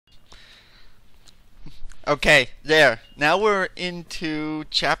Okay, there. Now we're into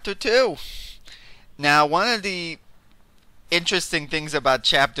chapter 2. Now, one of the interesting things about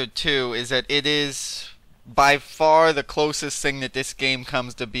chapter 2 is that it is by far the closest thing that this game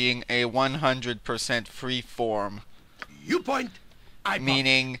comes to being a 100% free form. You point, I point.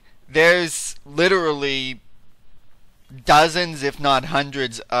 Meaning, there's literally dozens, if not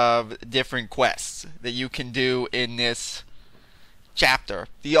hundreds, of different quests that you can do in this chapter.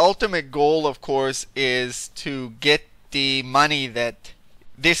 The ultimate goal, of course, is to get the money that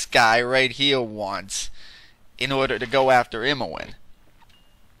this guy right here wants in order to go after Imoen.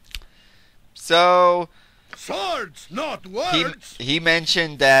 So, Swords, not words. he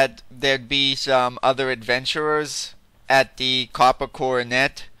mentioned that there'd be some other adventurers at the Copper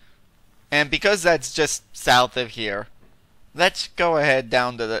Coronet, and because that's just south of here, let's go ahead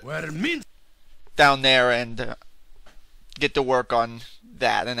down to down there and get to work on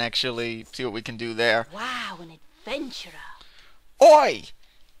that and actually see what we can do there. Wow, an adventurer. Oi!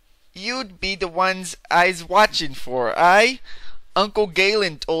 You'd be the ones I's watching for, aye? Uncle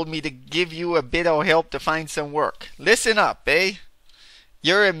Galen told me to give you a bit o' help to find some work. Listen up, eh?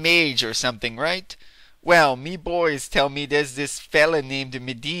 You're a mage or something, right? Well, me boys tell me there's this fella named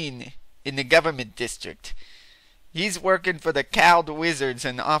Medine in the government district. He's working for the cowed wizards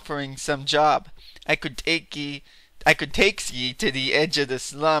and offering some job. I could take ye to the edge of the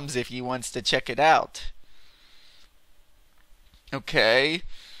slums if ye wants to check it out. Okay.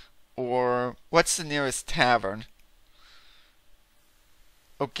 Or what's the nearest tavern?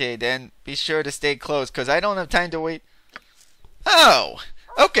 Okay, then be sure to stay close, 'cause I don't have time to wait. Oh!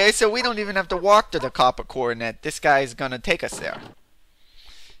 Okay, so we don't even have to walk to the Copper Coronet. This guy's gonna take us there.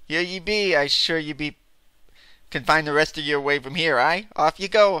 Here ye be. I sure ye be can find the rest of your way from here, aye? Off you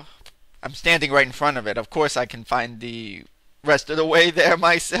go. I'm standing right in front of it. Of course I can find the rest of the way there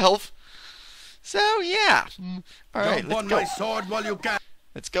myself. So, yeah. Alright, let's go. My sword while you can.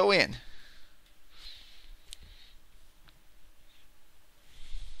 Let's go in.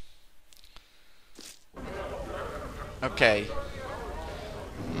 Okay.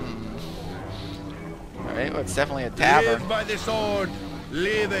 Alright, well, it's definitely a tavern. Live by the sword.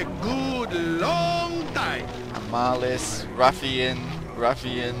 Live a good long time. Amalis, Ruffian,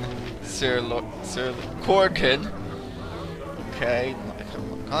 Sir Corgan. Okay.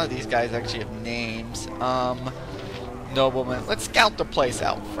 A lot of these guys actually have names. Nobleman. Let's scout the place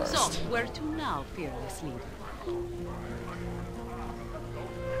out first. So, where to now, fearless leader?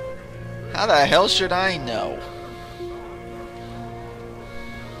 How the hell should I know?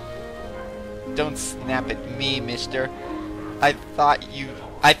 Don't snap at me, mister. I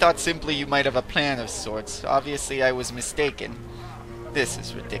thought simply you might have a plan of sorts. Obviously I was mistaken. This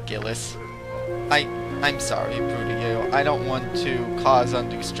is ridiculous. I'm sorry, Brudio. I don't want to cause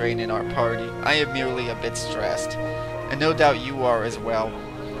undue strain in our party. I am merely a bit stressed. And no doubt you are as well.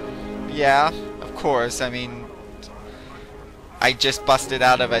 Yeah, of course. I mean, I just busted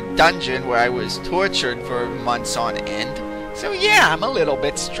out of a dungeon where I was tortured for months on end. So yeah, I'm a little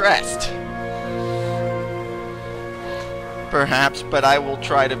bit stressed. Perhaps, but I will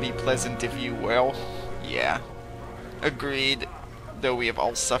try to be pleasant if you will. Yeah. Agreed. Though we have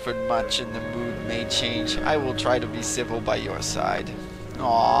all suffered much and the mood may change, I will try to be civil by your side.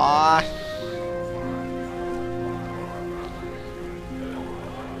 Aww.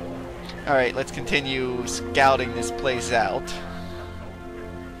 Alright, let's continue scouting this place out.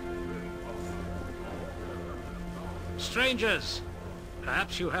 Strangers,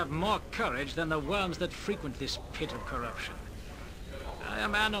 perhaps you have more courage than the worms that frequent this pit of corruption. I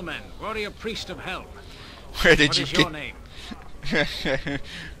am Anomen, warrior priest of hell. Where did What you is get your name?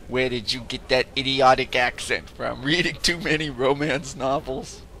 Where did you get that idiotic accent from? Reading too many romance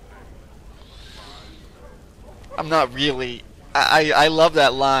novels? I'm not really. I love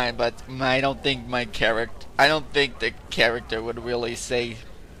that line, but I don't think the character would really say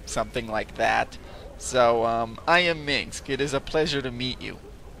something like that. So, I am Minsk. It is a pleasure to meet you.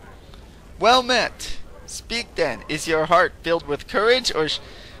 Well met. Speak then. Is your heart filled with courage,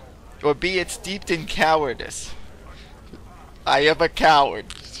 or be it steeped in cowardice? I am a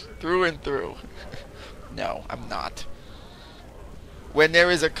coward, through and through. No, I'm not. When there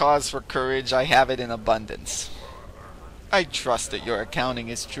is a cause for courage, I have it in abundance. I trust that your accounting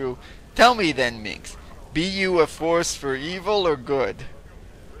is true. Tell me then, Minx, be you a force for evil or good?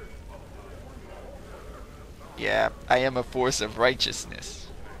 Yeah, I am a force of righteousness.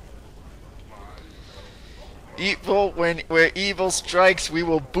 Evil, where evil strikes, we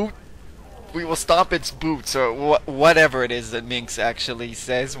will stomp its boots, or whatever it is that Minx actually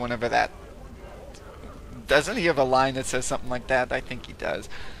says whenever that... Doesn't he have a line that says something like that? I think he does.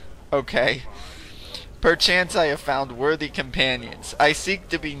 Okay. Perchance I have found worthy companions. I seek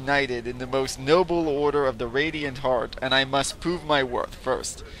to be knighted in the most noble order of the Radiant Heart, and I must prove my worth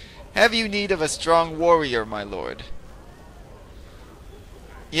first. Have you need of a strong warrior, my lord?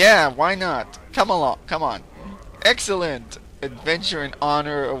 Yeah, why not? Come along, come on. Excellent! Adventure and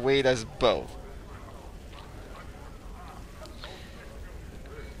honor await us both.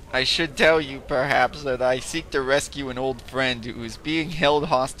 I should tell you, perhaps, that I seek to rescue an old friend who is being held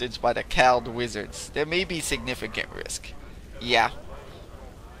hostage by the cowled wizards. There may be significant risk. Yeah.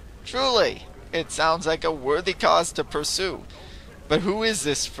 Truly, it sounds like a worthy cause to pursue. But who is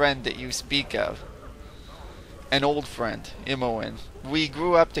this friend that you speak of? An old friend, Imoen. We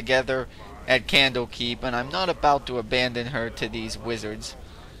grew up together at Candlekeep, and I'm not about to abandon her to these wizards.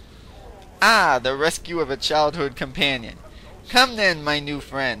 Ah, the rescue of a childhood companion. Come then, my new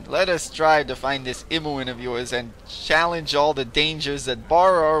friend, let us strive to find this Imoen of yours and challenge all the dangers that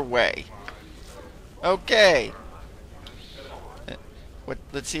bar our way. Okay.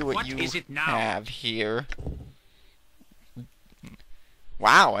 Let's see what you have here.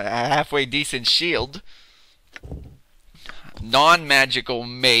 Wow, a halfway decent shield. Non-magical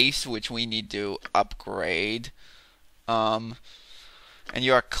mace, which we need to upgrade. And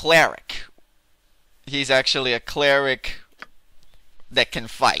you're a cleric. He's actually a cleric that can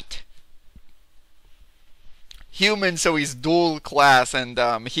fight. Human, so he's dual class, and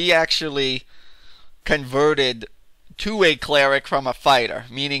he actually converted to a cleric from a fighter,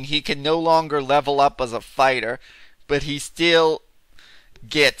 meaning he can no longer level up as a fighter, but he still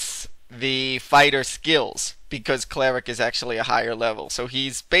gets the fighter skills because cleric is actually a higher level. So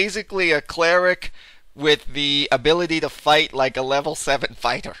he's basically a cleric with the ability to fight like a level 7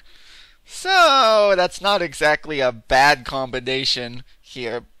 fighter. So that's not exactly a bad combination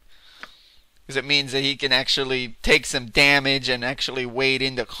here, because it means that he can actually take some damage and actually wade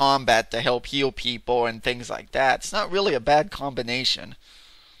into combat to help heal people and things like that. It's not really a bad combination.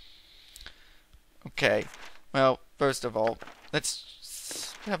 Okay, well, first of all,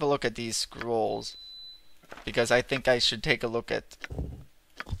 let's have a look at these scrolls, because I think I should take a look at...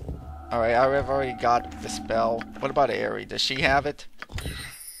 Alright, I've already got the spell. What about Aerie? Does she have it?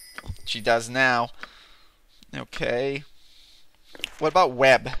 She does now. Okay. What about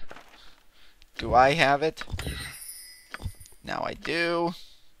Web? Do I have it? Now I do.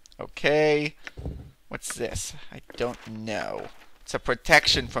 Okay. What's this? I don't know. It's a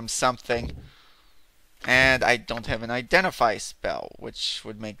protection from something. And I don't have an identify spell, which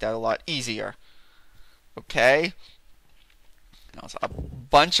would make that a lot easier. Okay. Now it's a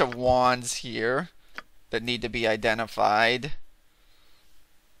bunch of wands here that need to be identified.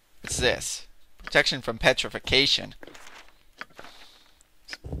 What's this? Protection from petrification.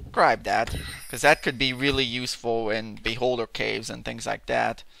 Grab that, because that could be really useful in Beholder Caves and things like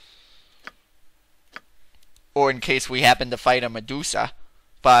that. Or in case we happen to fight a Medusa.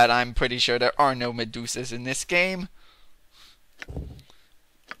 But I'm pretty sure there are no Medusas in this game.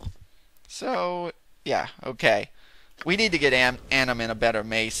 So, yeah, okay. We need to get Animin a better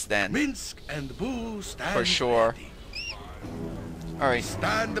mace then. Minsk and Boo stand for sure. ready. Alright,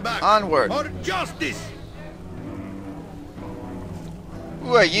 Stand back onward. for justice.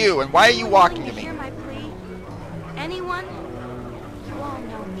 Who are you, and why are you walking to me? Hear my plea? Anyone? You all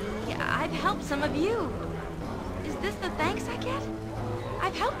know me. I've helped some of you. Is this the thanks I get?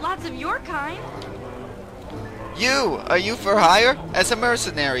 I've helped lots of your kind. You! Are you for hire? As a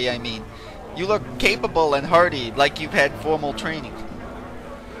mercenary, I mean. You look capable and hardy, like you've had formal training.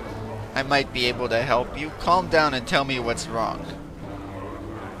 I might be able to help you. Calm down and tell me what's wrong.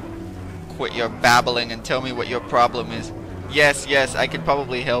 Quit your babbling and tell me what your problem is. Yes, I could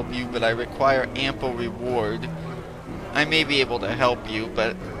probably help you, but I require ample reward. I may be able to help you,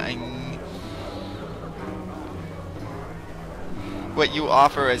 but what you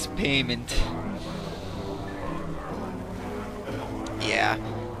offer as payment. Yeah.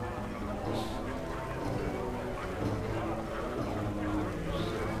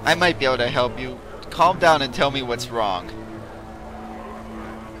 I might be able to help you. Calm down and tell me what's wrong.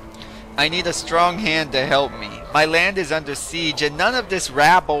 I need a strong hand to help me. My land is under siege and none of this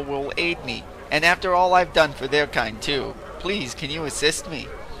rabble will aid me. And after all I've done for their kind too. Please, can you assist me?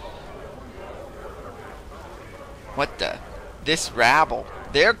 What the? This rabble?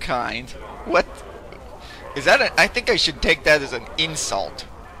 Their kind? What? Is that I think I should take that as an insult.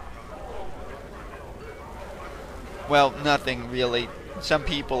 Well, nothing really. Some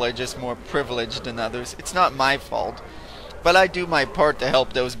people are just more privileged than others. It's not my fault. But I do my part to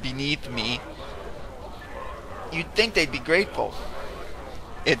help those beneath me. You'd think they'd be grateful.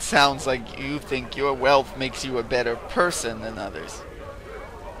 It sounds like you think your wealth makes you a better person than others.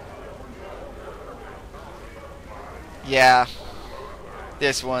 Yeah,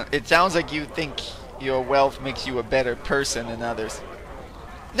 this one. It sounds like you think your wealth makes you a better person than others.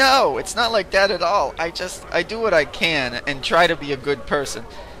 No, it's not like that at all. I do what I can and try to be a good person.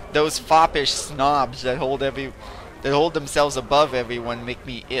 Those foppish snobs that hold themselves above everyone make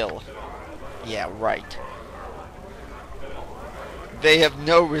me ill. Yeah, right. They have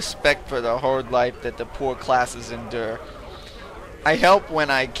no respect for the hard life that the poor classes endure. I help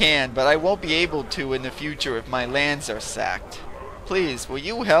when I can, but I won't be able to in the future if my lands are sacked. Please, will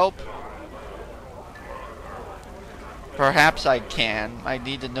you help? Perhaps I can. I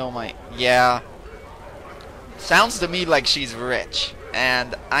need to know my... Yeah. Sounds to me like she's rich.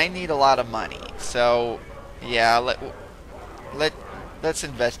 And I need a lot of money. So, yeah, let's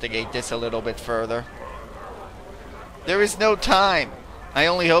investigate this a little bit further. There is no time. I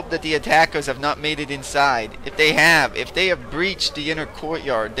only hope that the attackers have not made it inside. If they have breached the inner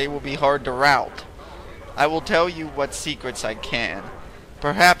courtyard, they will be hard to rout. I will tell you what secrets I can.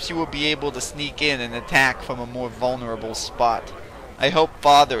 Perhaps you will be able to sneak in and attack from a more vulnerable spot. I hope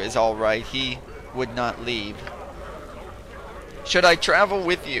Father is alright. He would not leave. Should I travel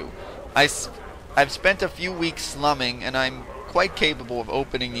with you? I've spent a few weeks slumming, and I'm quite capable of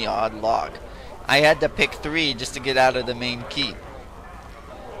opening the odd lock. I had to pick 3 just to get out of the main keep.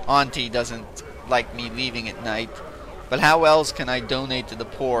 Auntie doesn't like me leaving at night, but how else can I donate to the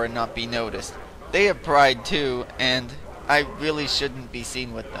poor and not be noticed? They have pride too, and I really shouldn't be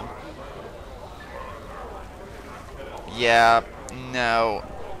seen with them. Yeah, no.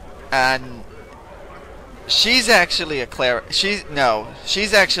 And she's actually a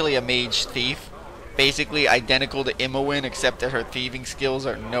she's actually a mage thief. Basically identical to Imowen, except that her thieving skills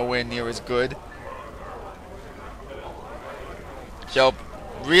are nowhere near as good. So,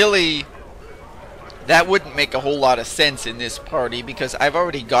 really, that wouldn't make a whole lot of sense in this party, because I've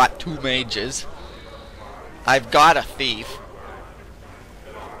already got 2 mages. I've got a thief.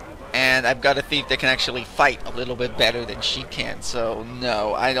 And I've got a thief that can actually fight a little bit better than she can. So,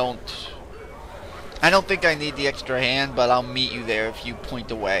 no, I don't think I need the extra hand, but I'll meet you there if you point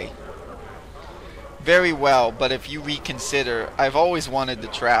the way. Very well, but if you reconsider, I've always wanted to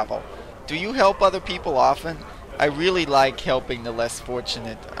travel. Do you help other people often? I really like helping the less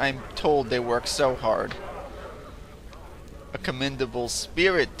fortunate. I'm told they work so hard. A commendable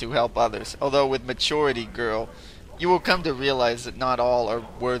spirit to help others, although with maturity, girl, you will come to realize that not all are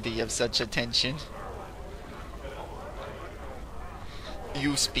worthy of such attention.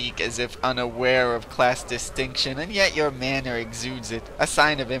 You speak as if unaware of class distinction, and yet your manner exudes it, a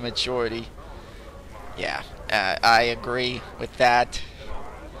sign of immaturity. Yeah, I agree with that.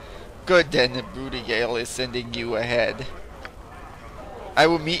 Good then, that Brudagale is sending you ahead. I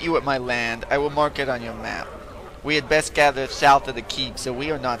will meet you at my land. I will mark it on your map. We had best gather south of the keep so we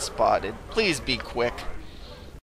are not spotted. Please be quick.